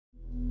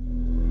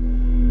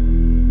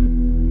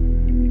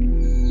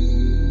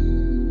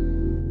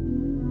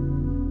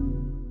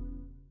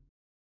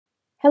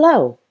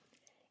Hello!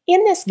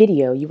 In this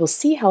video, you will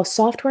see how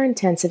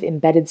software-intensive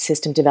embedded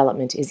system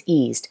development is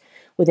eased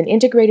with an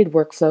integrated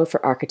workflow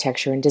for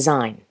architecture and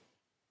design.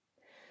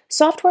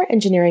 Software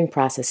engineering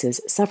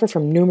processes suffer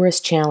from numerous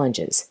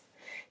challenges.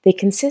 They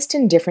consist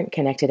in different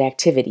connected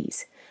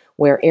activities,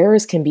 where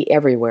errors can be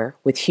everywhere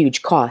with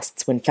huge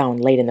costs when found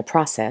late in the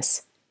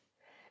process.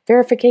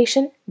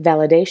 Verification,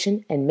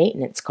 validation, and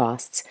maintenance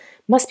costs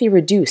must be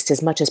reduced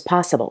as much as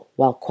possible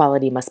while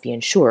quality must be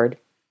ensured.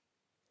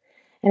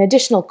 And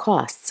additional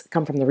costs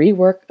come from the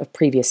rework of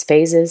previous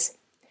phases,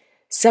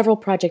 several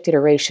project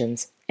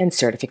iterations, and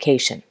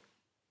certification.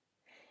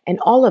 And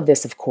all of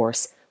this, of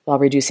course, while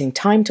reducing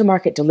time to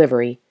market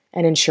delivery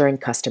and ensuring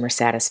customer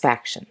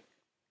satisfaction.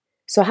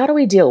 So how do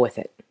we deal with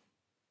it?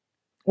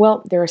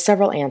 Well, there are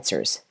several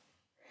answers.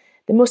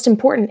 The most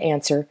important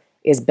answer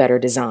is better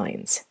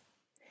designs.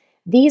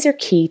 These are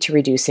key to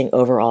reducing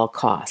overall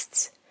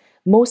costs.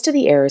 Most of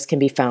the errors can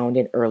be found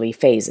in early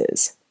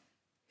phases.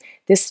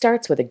 This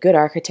starts with a good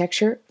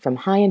architecture from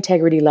high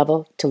integrity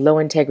level to low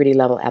integrity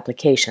level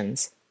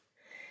applications.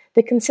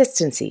 The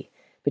consistency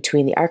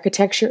between the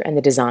architecture and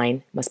the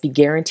design must be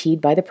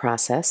guaranteed by the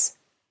process.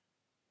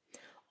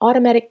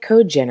 Automatic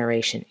code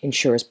generation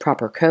ensures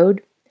proper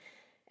code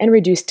and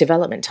reduced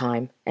development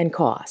time and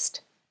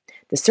cost.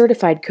 The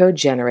certified code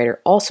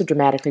generator also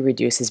dramatically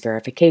reduces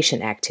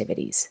verification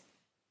activities.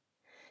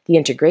 The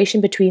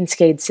integration between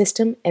SCADE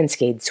system and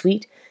SCADE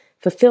suite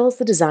fulfills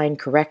the design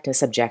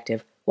correctness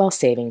objective while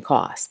saving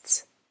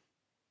costs.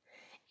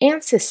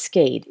 ANSYS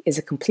SCADE is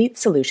a complete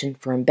solution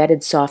for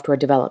embedded software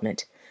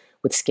development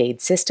with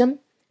SCADE system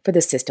for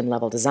the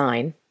system-level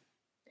design,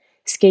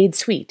 SCADE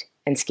suite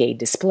and SCADE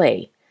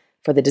display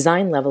for the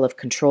design level of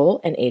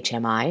control and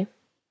HMI,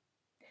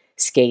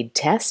 SCADE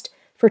test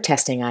for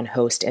testing on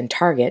host and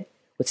target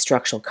with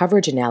structural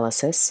coverage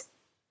analysis,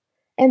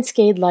 and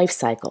SCADE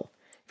lifecycle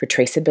for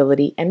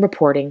traceability and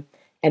reporting,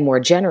 and more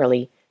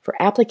generally, for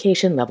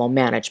application-level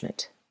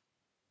management.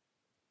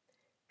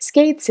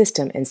 SCADE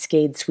system and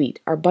SCADE suite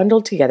are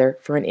bundled together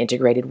for an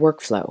integrated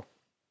workflow.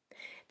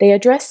 They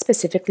address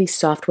specifically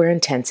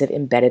software-intensive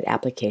embedded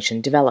application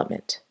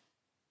development.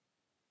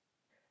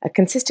 A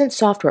consistent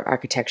software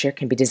architecture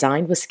can be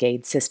designed with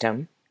SCADE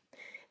system.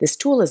 This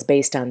tool is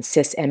based on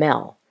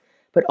SysML,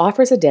 but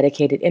offers a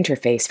dedicated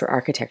interface for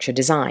architecture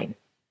design.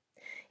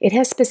 It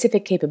has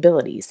specific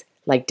capabilities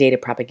like data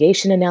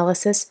propagation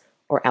analysis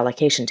or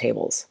allocation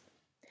tables.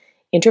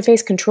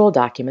 Interface control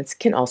documents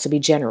can also be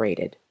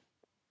generated.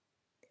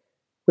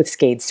 With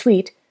SCADE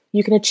Suite,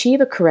 you can achieve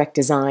a correct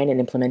design and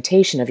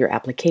implementation of your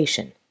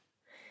application.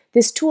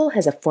 This tool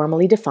has a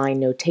formally defined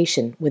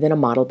notation within a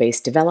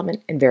model-based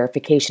development and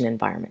verification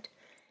environment,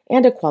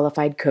 and a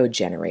qualified code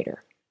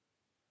generator.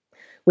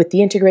 With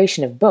the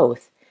integration of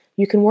both,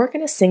 you can work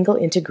in a single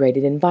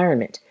integrated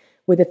environment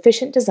with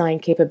efficient design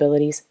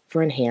capabilities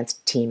for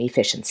enhanced team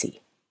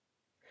efficiency.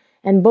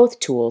 And both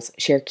tools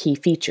share key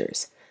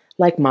features,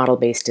 like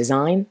model-based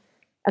design,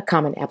 a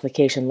common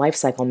application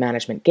lifecycle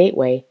management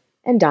gateway,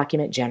 and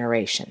document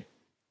generation.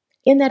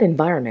 In that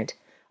environment,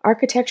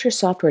 architecture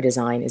software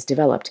design is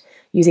developed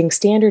using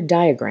standard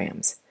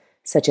diagrams,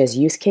 such as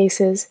use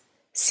cases,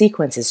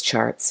 sequences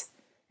charts,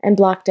 and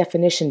block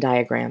definition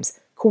diagrams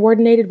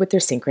coordinated with their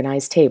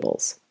synchronized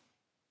tables.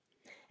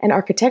 An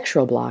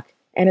architectural block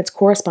and its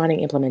corresponding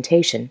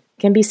implementation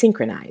can be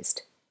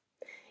synchronized.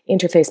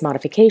 Interface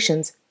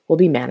modifications will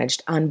be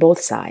managed on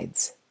both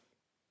sides.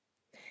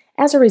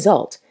 As a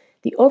result,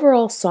 the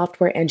overall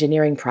software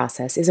engineering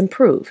process is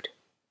improved.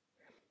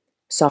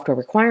 Software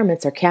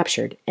requirements are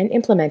captured and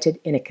implemented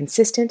in a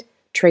consistent,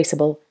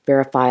 traceable,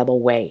 verifiable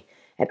way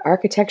at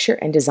architecture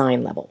and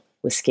design level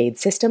with SCADE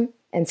system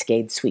and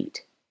SCADE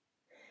suite.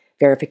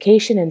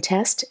 Verification and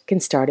test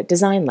can start at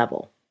design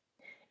level.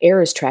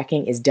 Errors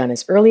tracking is done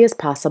as early as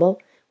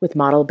possible with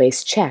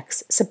model-based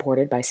checks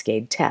supported by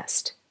SCADE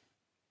test.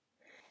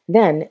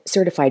 Then,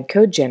 certified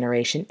code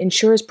generation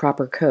ensures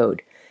proper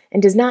code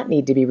and does not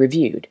need to be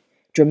reviewed,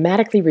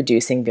 dramatically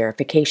reducing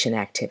verification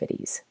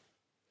activities.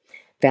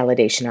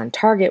 Validation on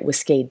target with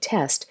SCADE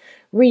test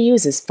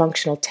reuses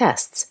functional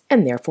tests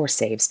and therefore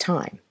saves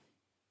time.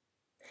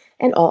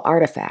 And all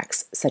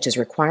artifacts, such as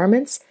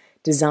requirements,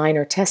 design,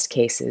 or test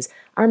cases,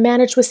 are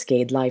managed with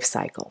SCADE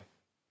lifecycle.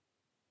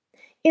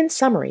 In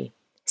summary,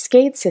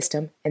 SCADE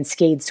system and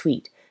SCADE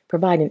suite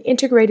provide an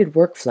integrated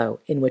workflow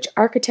in which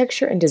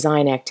architecture and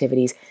design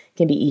activities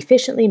can be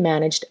efficiently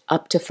managed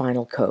up to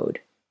final code.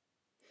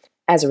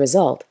 As a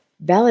result,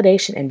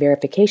 validation and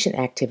verification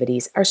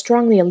activities are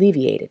strongly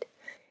alleviated,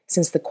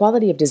 since the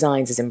quality of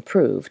designs is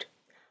improved,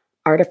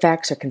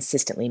 artifacts are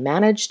consistently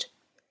managed,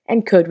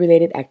 and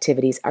code-related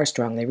activities are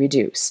strongly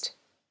reduced.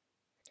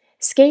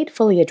 SCADE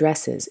fully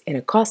addresses, in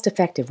a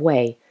cost-effective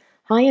way,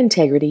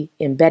 high-integrity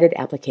embedded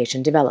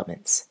application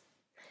developments.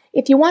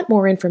 If you want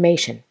more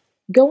information,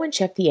 go and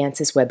check the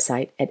ANSYS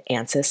website at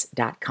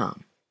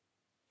ansys.com.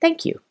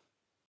 Thank you.